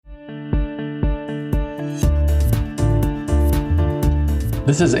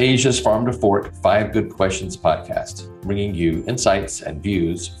This is Asia's Farm to Fork 5 Good Questions podcast, bringing you insights and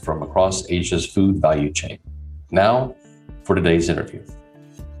views from across Asia's food value chain. Now, for today's interview.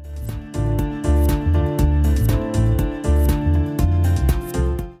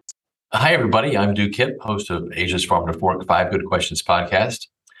 Hi, everybody. I'm Du Kip, host of Asia's Farm to Fork 5 Good Questions podcast.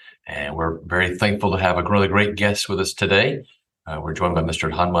 And we're very thankful to have a really great guest with us today. We're joined by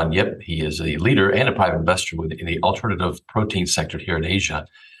Mr. Han-Man Yip. He is a leader and a private investor in the alternative protein sector here in Asia.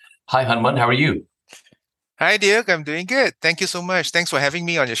 Hi, Han-Man. How are you? Hi, Duke. I'm doing good. Thank you so much. Thanks for having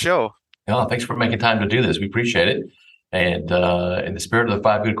me on your show. Oh, thanks for making time to do this. We appreciate it. And in the spirit of the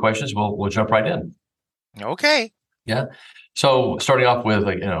 5 good questions, we'll jump right in. Okay. Yeah. So starting off with,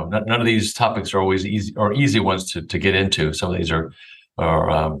 none of these topics are always easy ones to get into. Some of these are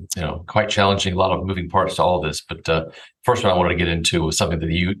quite challenging, a lot of moving parts to all of this. But first one I wanted to get into was something that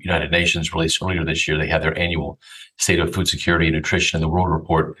the United Nations released earlier this year. They had their annual State of Food Security and Nutrition in the World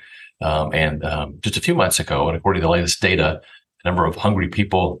Report. And just a few months ago, and according to the latest data, the number of hungry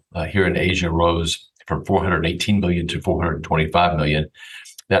people here in Asia rose from 418 million to 425 million.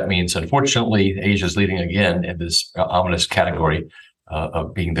 That means, unfortunately, Asia is leading again in this ominous category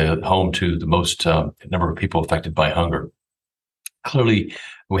of being the home to the most number of people affected by hunger. Clearly,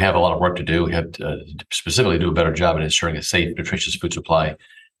 we have a lot of work to do. We have to specifically do a better job in ensuring a safe, nutritious food supply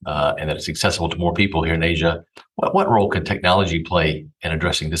and that it's accessible to more people here in Asia. What role can technology play in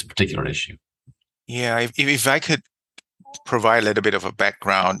addressing this particular issue? Yeah, if I could provide a little bit of a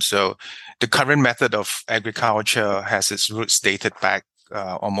background. So the current method of agriculture has its roots dated back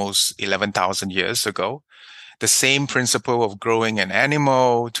almost 11,000 years ago. The same principle of growing an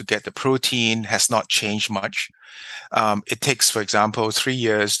animal to get the protein has not changed much. It takes, for example, 3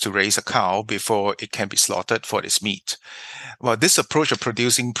 years to raise a cow before it can be slaughtered for its meat. Well, this approach of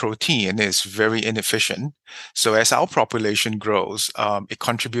producing protein is very inefficient. So as our population grows, it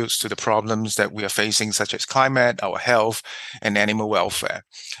contributes to the problems that we are facing, such as climate, our health, and animal welfare.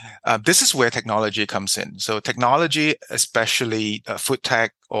 This is where technology comes in. So technology, especially food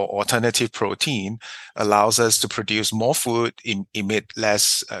tech or alternative protein, allows us to produce more food, emit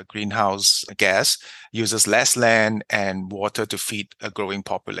less greenhouse gas, uses less land and water to feed a growing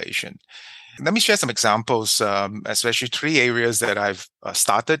population. Let me share some examples, especially 3 areas that I've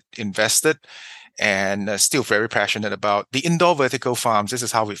started, invested, and still very passionate about. The indoor vertical farms, this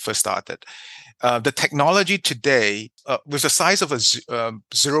is how we first started. The technology today, with the size of a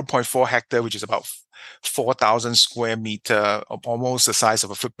 0.4 hectare, which is about 4,000 square meter, almost the size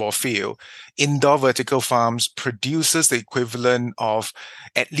of a football field, indoor vertical farms produces the equivalent of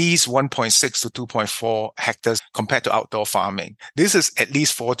at least 1.6 to 2.4 hectares compared to outdoor farming. This is at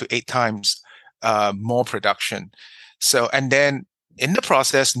least 4 to 8 times more production. So, and then in the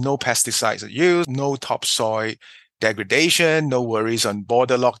process, no pesticides are used, no topsoil degradation, no worries on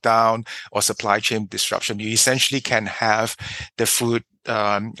border lockdown or supply chain disruption. You essentially can have the food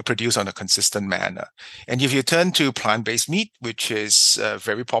produced on a consistent manner. And if you turn to plant-based meat, which is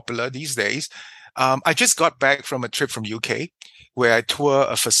very popular these days, I just got back from a trip from UK where I toured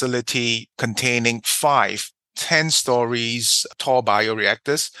a facility containing 5 10 stories tall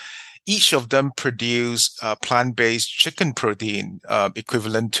bioreactors. Each of them produce plant-based chicken protein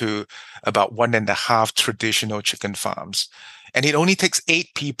equivalent to about 1.5 traditional chicken farms. And it only takes 8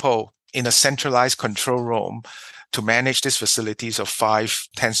 people in a centralized control room to manage these facilities of 5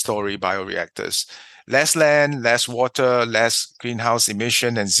 10-story bioreactors. Less land, less water, less greenhouse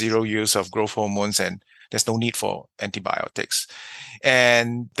emission, and zero use of growth hormones, and there's no need for antibiotics.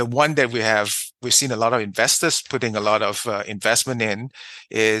 And the one that we've seen a lot of investors putting a lot of investment in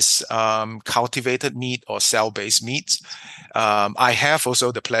is cultivated meat or cell-based meats. I have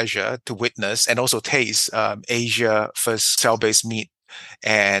also the pleasure to witness and also taste Asia first cell-based meat.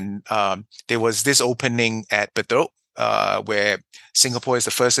 And there was this opening at Bedok, where Singapore is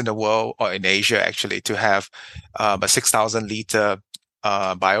the first in the world, or in Asia actually, to have a 6,000 liter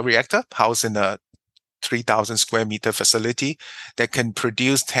bioreactor housed in a 3,000 square meter facility that can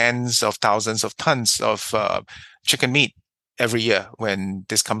produce tens of thousands of tons of chicken meat every year when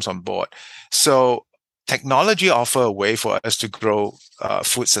this comes on board. So technology offers a way for us to grow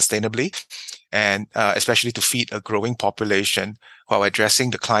food sustainably, and especially to feed a growing population while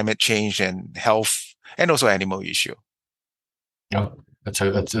addressing the climate change and health and also animal issue. Yeah,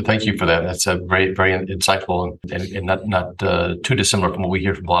 thank you for that. That's a very, very insightful and not too dissimilar from what we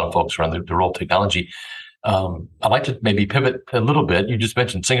hear from a lot of folks around the role of technology. I'd like to maybe pivot a little bit. You just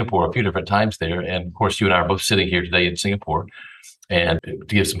mentioned Singapore a few different times there. And of course, you and I are both sitting here today in Singapore. And to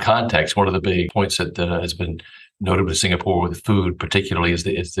give some context, one of the big points that has been notably Singapore with food, particularly is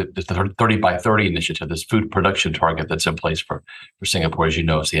the 30 by 30 initiative, this food production target that's in place for Singapore. As you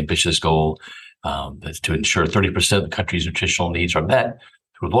know, it's the ambitious goal that's to ensure 30% of the country's nutritional needs are met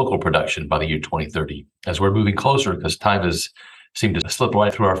through local production by the year 2030. As we're moving closer, because time has seemed to slip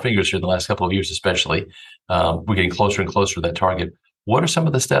right through our fingers here in the last couple of years, especially, we're getting closer and closer to that target. What are some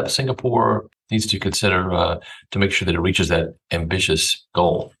of the steps Singapore needs to consider to make sure that it reaches that ambitious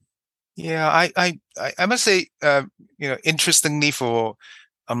goal? Yeah, I must say, interestingly, for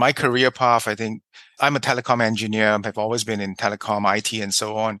my career path, I think I'm a telecom engineer. I've always been in telecom, IT, and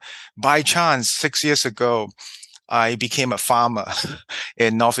so on. By chance, 6 years ago, I became a farmer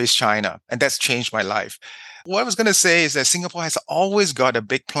in Northeast China, and that's changed my life. What I was going to say is that Singapore has always got a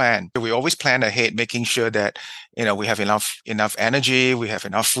big plan. We always plan ahead, making sure that, we have enough energy, we have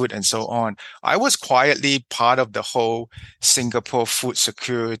enough food, and so on. I was quietly part of the whole Singapore food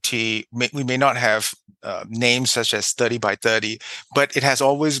security. We may not have names such as 30 by 30, but it has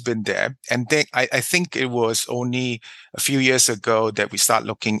always been there. And I think it was only a few years ago that we start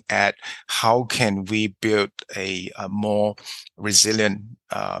looking at how can we build a more resilient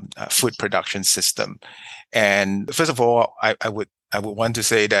food production system. And first of all, I would want to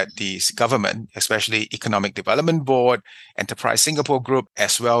say that the government, especially Economic Development Board, Enterprise Singapore Group,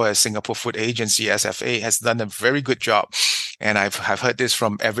 as well as Singapore Food Agency, SFA, has done a very good job. And I've heard this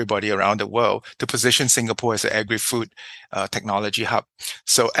from everybody around the world to position Singapore as an agri-food technology hub.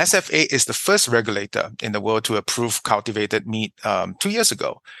 So SFA is the first regulator in the world to approve cultivated meat 2 years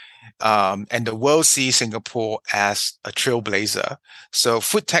ago. And the world sees Singapore as a trailblazer. So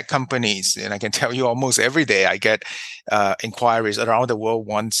food tech companies, and I can tell you almost every day I get inquiries around the world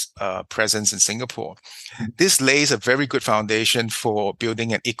wants presence in Singapore. This lays a very good foundation for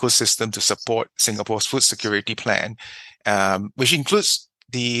building an ecosystem to support Singapore's food security plan, which includes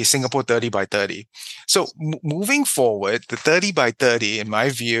the Singapore 30 by 30. So moving forward, the 30 by 30, in my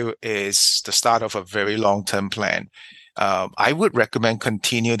view, is the start of a very long-term plan. I would recommend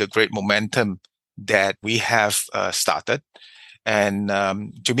continue the great momentum that we have started. And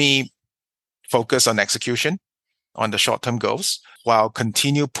to me, focus on execution on the short-term goals while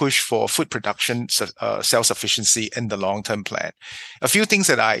continue push for food production self-sufficiency in the long-term plan. A few things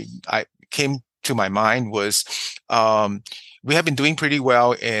that I came to my mind was we have been doing pretty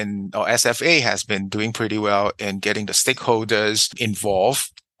well or SFA has been doing pretty well in getting the stakeholders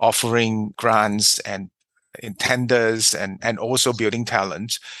involved, offering grants and in tenders and also building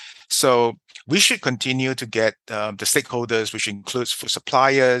talent. So we should continue to get the stakeholders, which includes food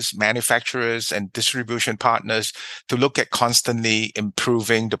suppliers, manufacturers, and distribution partners, to look at constantly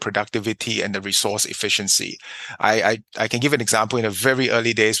improving the productivity and the resource efficiency. I can give an example. In the very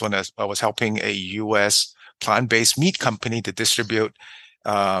early days when I was helping a US plant-based meat company to distribute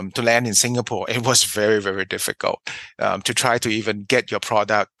to land in Singapore, it was very, very difficult to try to even get your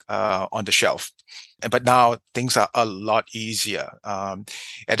product on the shelf. But now things are a lot easier.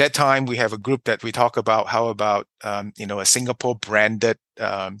 At that time, we have a group that we talk about how about a Singapore branded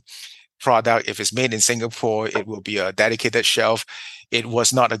product. If it's made in Singapore, it will be a dedicated shelf. It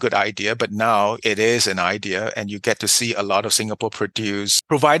was not a good idea, but now it is an idea, and you get to see a lot of Singapore produce.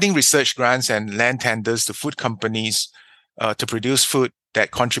 Providing research grants and land tenders to food companies to produce food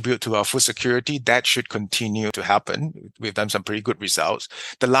that contribute to our food security, that should continue to happen. We've done some pretty good results.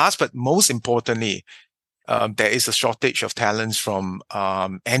 The last, but most importantly, there is a shortage of talents from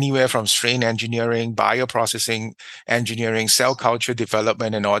anywhere from strain engineering, bioprocessing engineering, cell culture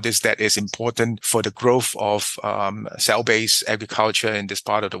development, and all this that is important for the growth of cell-based agriculture in this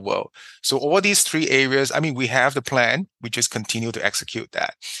part of the world. So all these three areas, we have the plan. We just continue to execute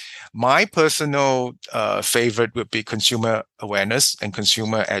that. My personal favorite would be consumer awareness and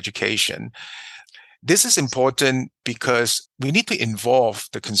consumer education. This is important because we need to involve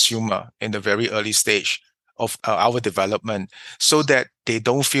the consumer in the very early stage of our development so that they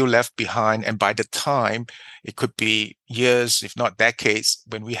don't feel left behind. And by the time, it could be years, if not decades,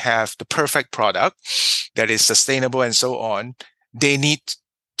 when we have the perfect product that is sustainable and so on, they need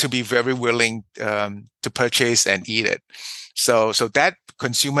to be very willing to purchase and eat it. So that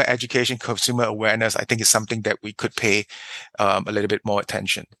consumer education, consumer awareness, I think is something that we could pay a little bit more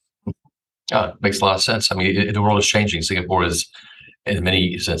attention. Makes a lot of sense. The world is changing. Singapore is, in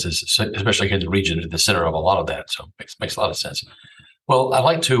many senses, especially here in the region, at the center of a lot of that. So makes a lot of sense. Well, I'd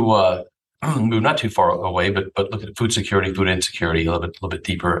like to move not too far away, but look at food security, food insecurity a little bit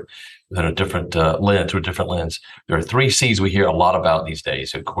deeper than a different lens, through a different lens. There are 3 C's we hear a lot about these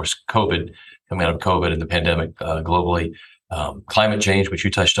days. Of course, COVID, coming out of COVID and the pandemic globally. climate change, which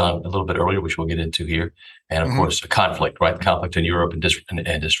you touched on a little bit earlier, which we'll get into here, and of course, a conflict, right? Conflict in Europe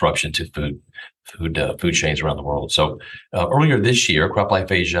and disruption to food chains around the world. So earlier this year,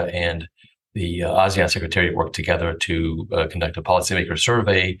 CropLife Asia and the ASEAN Secretariat worked together to conduct a policymaker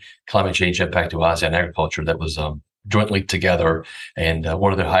survey, climate change impact to ASEAN agriculture, that was jointly together. And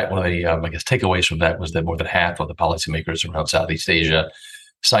one of the I guess takeaways from that was that more than half of the policymakers around Southeast Asia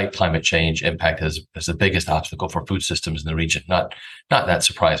cite climate change impact as the biggest obstacle for food systems in the region. Not that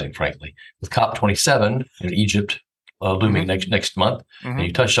surprising, frankly. With COP27 in Egypt looming next month, and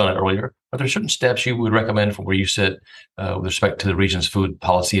you touched on it earlier, are there certain steps you would recommend from where you sit with respect to the region's food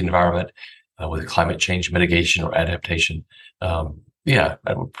policy environment with climate change mitigation or adaptation? I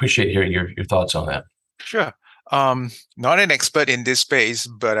would appreciate hearing your thoughts on that. Sure. Not an expert in this space,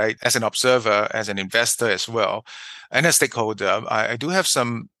 but as an observer, as an investor as well, and a stakeholder, I do have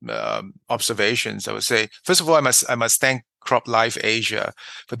some observations. I would say, first of all, I must thank CropLife Asia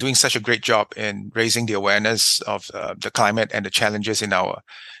for doing such a great job in raising the awareness of the climate and the challenges in our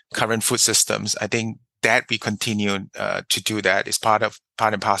current food systems. I think that we continue to do that is part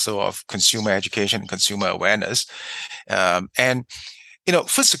and parcel of consumer education and consumer awareness, and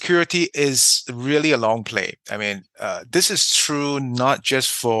food security is really a long play. I mean, this is true not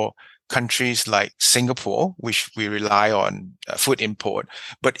just for countries like Singapore, which we rely on food import,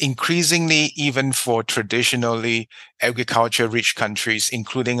 but increasingly even for traditionally agriculture-rich countries,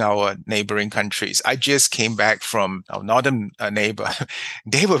 including our neighboring countries. I just came back from our northern neighbor.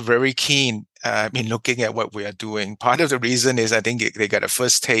 They were very keen in looking at what we are doing. Part of the reason is I think they got a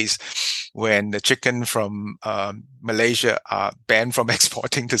first taste when the chicken from Malaysia are banned from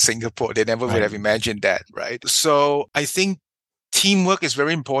exporting to Singapore. They never would have imagined that, right? So I think teamwork is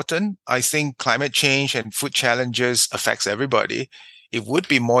very important. I think climate change and food challenges affects everybody. It would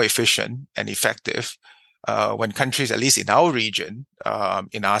be more efficient and effective when countries, at least in our region,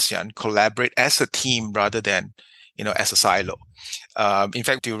 in ASEAN, collaborate as a team rather than as a silo. In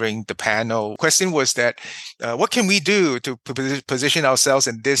fact, during the panel, question was that what can we do to position ourselves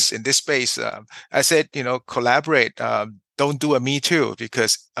in this space? I said, collaborate. Don't do a me too,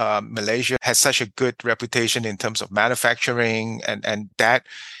 because Malaysia has such a good reputation in terms of manufacturing, and that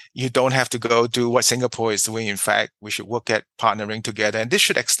you don't have to go do what Singapore is doing. In fact, we should look at partnering together, and this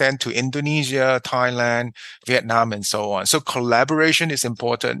should extend to Indonesia, Thailand, Vietnam, and so on. So collaboration is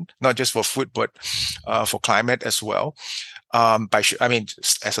important, not just for food, but for climate as well.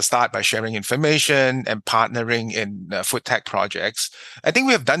 As a start, by sharing information and partnering in food tech projects. I think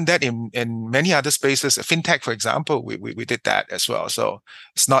we have done that in many other spaces. FinTech, for example, we did that as well. So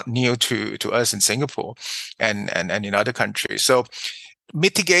it's not new to us in Singapore and in other countries. So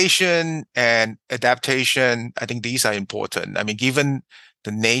mitigation and adaptation, I think these are important. I mean, given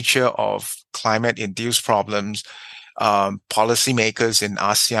the nature of climate-induced problems, policymakers in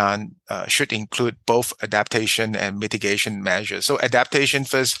ASEAN should include both adaptation and mitigation measures. So adaptation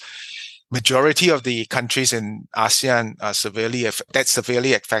first, majority of the countries in ASEAN are severely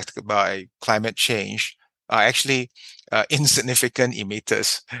affected by climate change are actually insignificant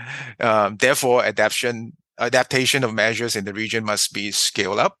emitters. Therefore, adaptation of measures in the region must be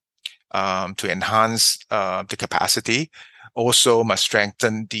scaled up to enhance the capacity. Also must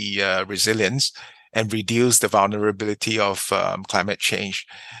strengthen the resilience and reduce the vulnerability of climate change.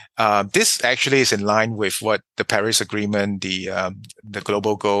 This actually is in line with what the Paris Agreement, the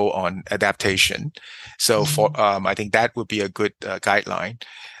global goal on adaptation. So I think that would be a good guideline.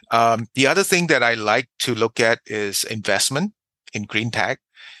 The other thing that I like to look at is investment in green tech.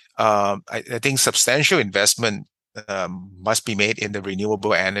 I think substantial investment must be made in the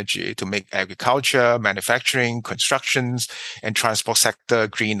renewable energy to make agriculture, manufacturing, constructions, and transport sector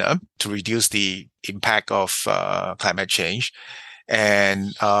greener to reduce the impact of climate change. And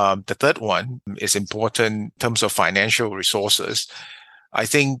the third one is important in terms of financial resources. I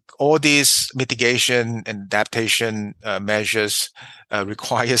think all these mitigation and adaptation measures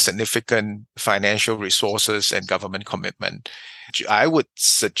require significant financial resources and government commitment. I would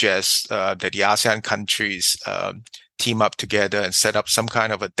suggest that the ASEAN countries team up together and set up some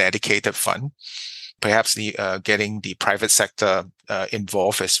kind of a dedicated fund, perhaps getting the private sector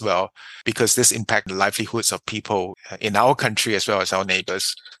involved as well, because this impacts the livelihoods of people in our country as well as our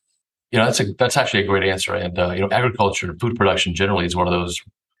neighbors. That's actually a great answer. And agriculture and food production generally is one of those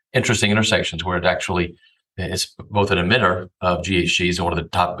interesting intersections where it actually is both an emitter of GHGs and one of the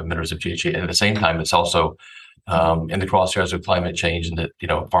top emitters of GHG, and at the same time, it's also in the crosshairs of climate change, and that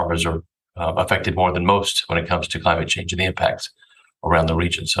farmers are affected more than most when it comes to climate change and the impacts around the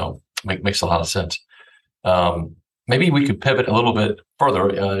region. So makes a lot of sense. Maybe we could pivot a little bit further,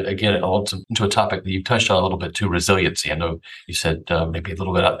 again, into a topic that you touched on a little bit too, resiliency. I know you said maybe a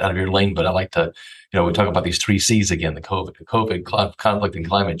little bit out of your lane, but I like to, we talk about these three C's again, the COVID, conflict, and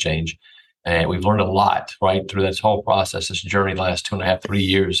climate change. And we've learned a lot, right, through this whole process, this journey, the last 2.5, 3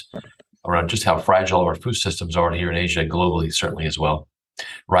 years, around just how fragile our food systems are here in Asia and globally, certainly as well.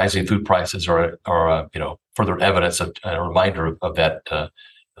 Rising food prices are further evidence of a reminder of that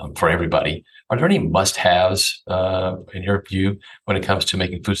for everybody. Are there any must-haves in your view when it comes to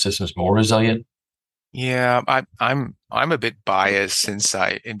making food systems more resilient? Yeah, I'm a bit biased since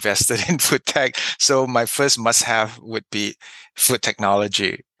I invested in food tech. So my first must-have would be food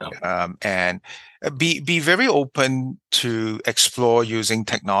technology, and be very open to explore using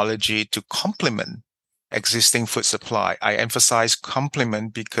technology to complement existing food supply. I emphasize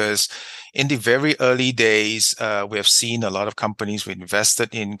complement because in the very early days, we have seen a lot of companies we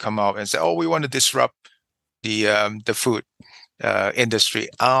invested in come out and say, "Oh, we want to disrupt the food industry."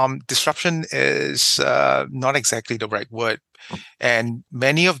 Disruption is not exactly the right word, and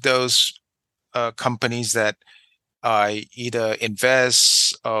many of those companies that I either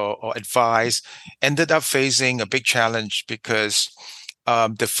invest or advise ended up facing a big challenge because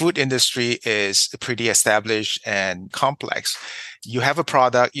the food industry is pretty established and complex. You have a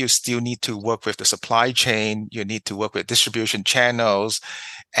product, you still need to work with the supply chain, you need to work with distribution channels,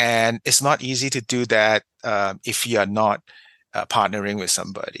 and it's not easy to do that if you are not partnering with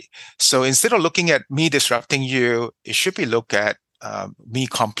somebody. So instead of looking at me disrupting you, it should be looked at me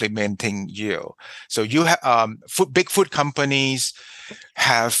complementing you. So you have big food companies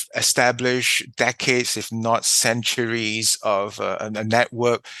have established decades, if not centuries, of a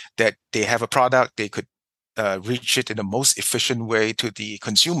network that they have a product they could reach it in the most efficient way to the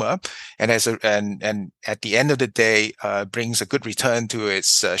consumer, and and at the end of the day, brings a good return to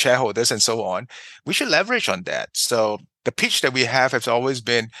its shareholders and so on. We should leverage on that. So the pitch that we have has always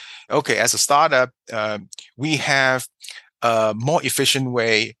been, okay, as a startup, we have a more efficient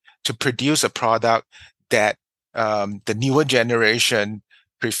way to produce a product that the newer generation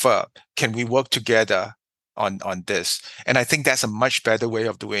prefer. Can we work together on this? And I think that's a much better way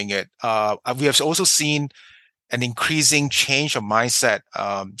of doing it. We have also seen an increasing change of mindset.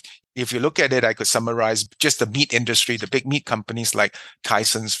 If you look at it, I could summarize just the meat industry, the big meat companies like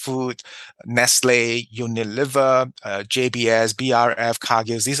Tyson's Food, Nestle, Unilever, JBS, BRF,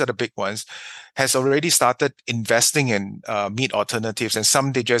 Cargill, these are the big ones, has already started investing in meat alternatives, and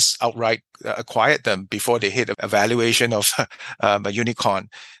some they just outright acquired them before they hit a valuation of a unicorn.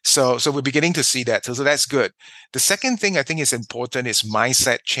 So we're beginning to see that. So that's good. The second thing I think is important is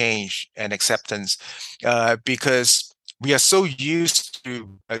mindset change and acceptance, because we are so used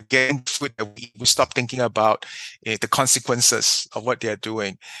to getting food that we stop thinking about the consequences of what they're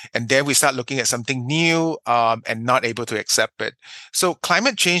doing. And then we start looking at something new and not able to accept it. So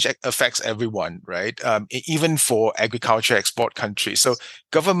climate change affects everyone, right? Even for agriculture export countries. So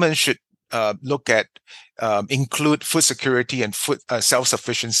government should look at include food security and food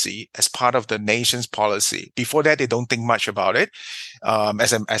self-sufficiency as part of the nation's policy. Before that, they don't think much about it.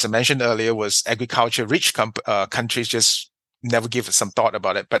 As I mentioned earlier, was agriculture rich countries just never give some thought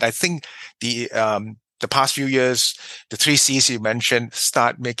about it. But I think the past few years, the three C's you mentioned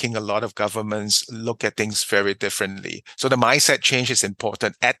start making a lot of governments look at things very differently. So the mindset change is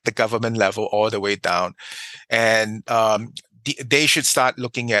important at the government level all the way down. And they should start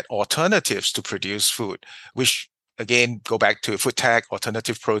looking at alternatives to produce food, which again go back to food tech,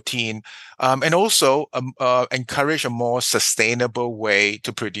 alternative protein, and also encourage a more sustainable way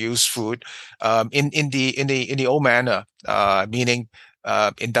to produce food in the old manner, meaning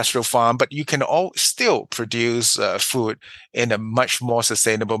industrial farm. But you can all still produce food in a much more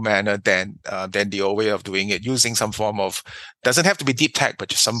sustainable manner than the old way of doing it, using some form of, doesn't have to be deep tech, but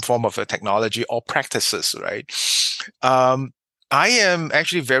just some form of a technology or practices, right? I am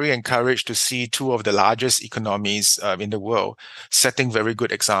actually very encouraged to see two of the largest economies in the world setting very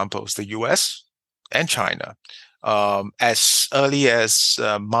good examples, the US and China. As early as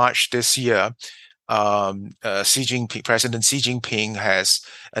March this year, President Xi Jinping has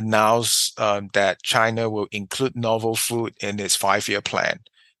announced that China will include novel food in its 5-year plan.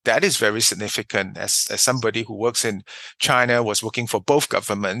 That is very significant. As somebody who works in China, was working for both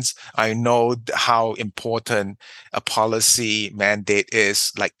governments, I know how important a policy mandate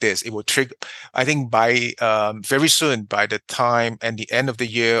is like this. It will trigger, I think by very soon, by the time and the end of the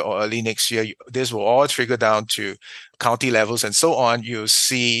year or early next year, this will all trigger down to county levels and so on. You'll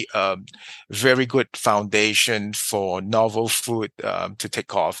see very good foundation for novel food to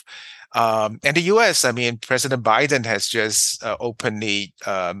take off. And the US, I mean, President Biden has just openly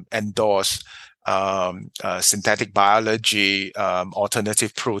endorsed synthetic biology,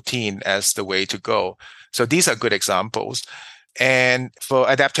 alternative protein as the way to go. So these are good examples. And for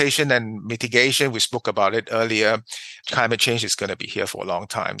adaptation and mitigation, we spoke about it earlier. Climate change is going to be here for a long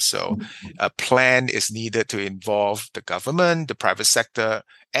time. So a plan is needed to involve the government, the private sector,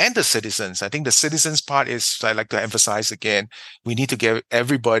 and the citizens. I think the citizens part is, I like to emphasize again, we need to get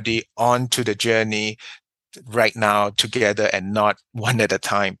everybody onto the journey right now together and not one at a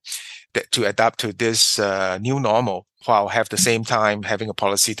time to adapt to this new normal while at the same time having a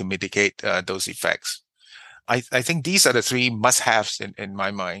policy to mitigate those effects. I think these are the three must-haves in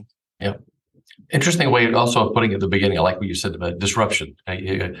my mind. Yeah. Interesting way also of putting it at the beginning. I like what you said about disruption.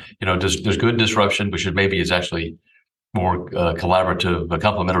 There's good disruption, which maybe is actually more collaborative,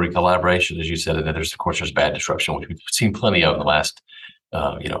 complementary collaboration, as you said. And then of course, there's bad disruption, which we've seen plenty of in the last,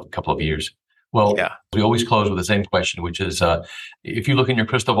 couple of years. Well, yeah. We always close with the same question, which is, if you look in your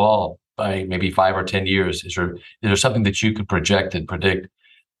crystal ball by maybe 5 or 10 years, is there something that you could project and predict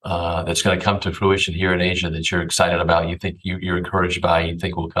that's going to come to fruition here in Asia that you're excited about, you think you're encouraged by, you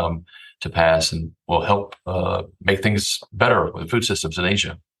think will come to pass and will help make things better with food systems in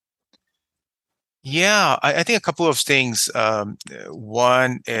Asia? Yeah, I think a couple of things.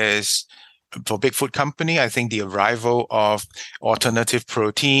 One is for big food company, I think the arrival of alternative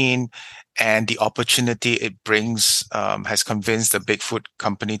protein and the opportunity it brings has convinced the big food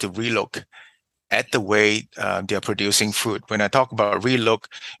company to relook at the way they're producing food. When I talk about relook,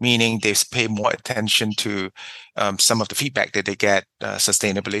 meaning they pay more attention to some of the feedback that they get,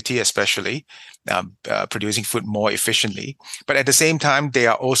 sustainability especially, producing food more efficiently. But at the same time, they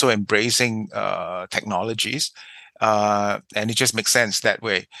are also embracing technologies. And it just makes sense that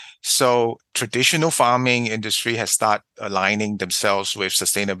way. So traditional farming industry has started aligning themselves with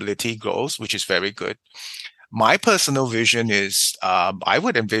sustainability goals, which is very good. My personal vision is I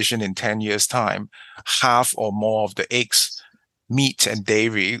would envision in 10 years' time, half or more of the eggs, meat, and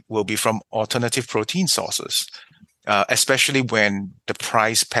dairy will be from alternative protein sources, especially when the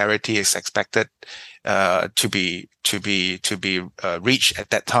price parity is expected to be reached at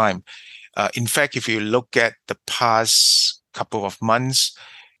that time. In fact, if you look at the past couple of months,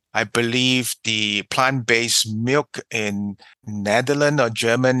 I believe the plant-based milk in Netherlands or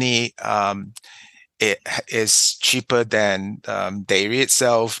Germany it is cheaper than dairy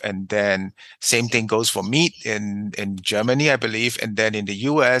itself. And then same thing goes for meat in Germany, I believe. And then in the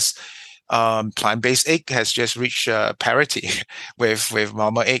US, plant-based egg has just reached parity with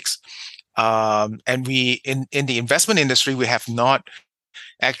normal eggs. And we, in the investment industry, we have not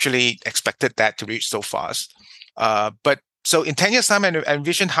actually expected that to reach so fast. But so in 10 years' time, I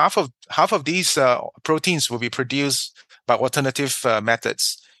envision half of these proteins will be produced by alternative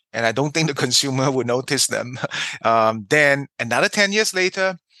methods. And I don't think the consumer would notice them. Then another 10 years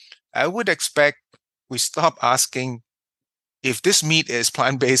later, I would expect we stop asking if this meat is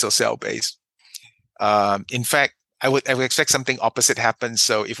plant-based or cell-based. In fact, I would expect something opposite happens.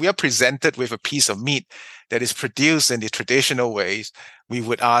 So if we are presented with a piece of meat that is produced in the traditional ways, we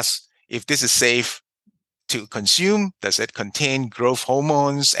would ask if this is safe to consume. Does it contain growth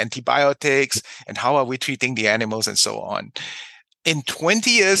hormones, antibiotics, and how are we treating the animals and so on? In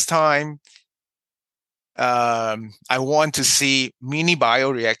 20 years' time, I want to see mini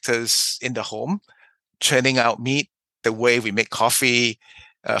bioreactors in the home, churning out meat the way we make coffee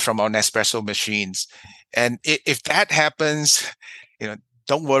from our Nespresso machines. And if that happens,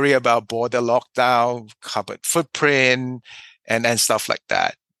 don't worry about border lockdown, carbon footprint, and stuff like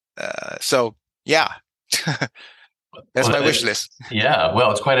that. So yeah, that's my wish list. Yeah, well,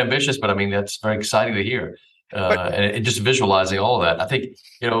 it's quite ambitious, but I mean that's very exciting to hear. And just visualizing all of that, I think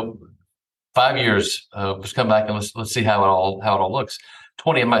 5 years. Let's come back and let's see how it all looks.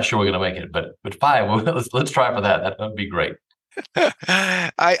 20, I'm not sure we're going to make it, but 5, let's try for that. That would be great.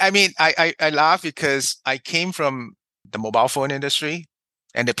 I laugh because I came from the mobile phone industry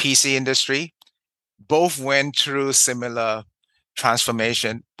and the PC industry. Both went through similar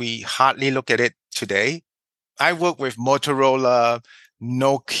transformation. We hardly look at it today. I work with Motorola,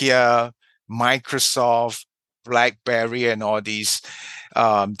 Nokia, Microsoft, BlackBerry, and all these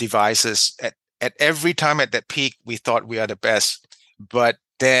devices. At every time at that peak, we thought we are the best. But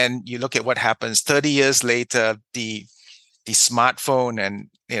then you look at what happens 30 years later, the smartphone and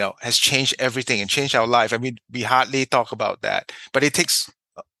has changed everything and changed our life. I mean, we hardly talk about that, but it takes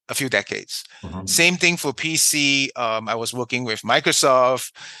a few decades. Mm-hmm. Same thing for PC. I was working with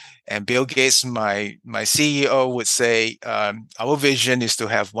Microsoft, and Bill Gates, my CEO, would say, our vision is to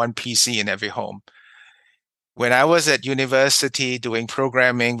have one PC in every home. When I was at university doing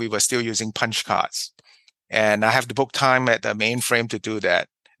programming, we were still using punch cards. And I have to book time at the mainframe to do that.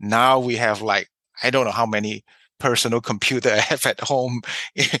 Now we have like, I don't know how many personal computer I have at home.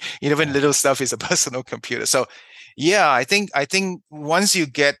 Even little stuff is a personal computer. So yeah, I think once you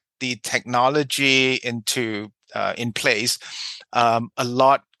get the technology in place, a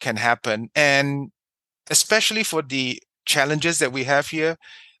lot can happen. And especially for the challenges that we have here,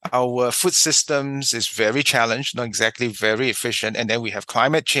 our food systems is very challenged, not exactly very efficient. And then we have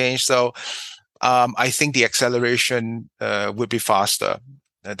climate change. So I think the acceleration would be faster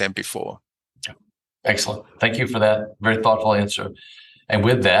than before. Excellent. Thank you for that very thoughtful answer. And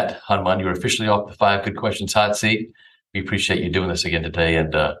with that, Hanuman, you're officially off the 5 Good Questions hot seat. We appreciate you doing this again today.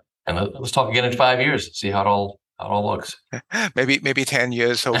 And let's talk again in 5 years and see how it all looks. Maybe 10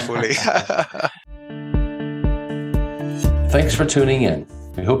 years, hopefully. Thanks for tuning in.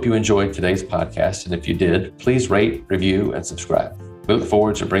 We hope you enjoyed today's podcast. And if you did, please rate, review, and subscribe. We look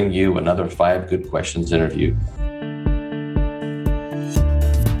forward to bringing you another 5 Good Questions interview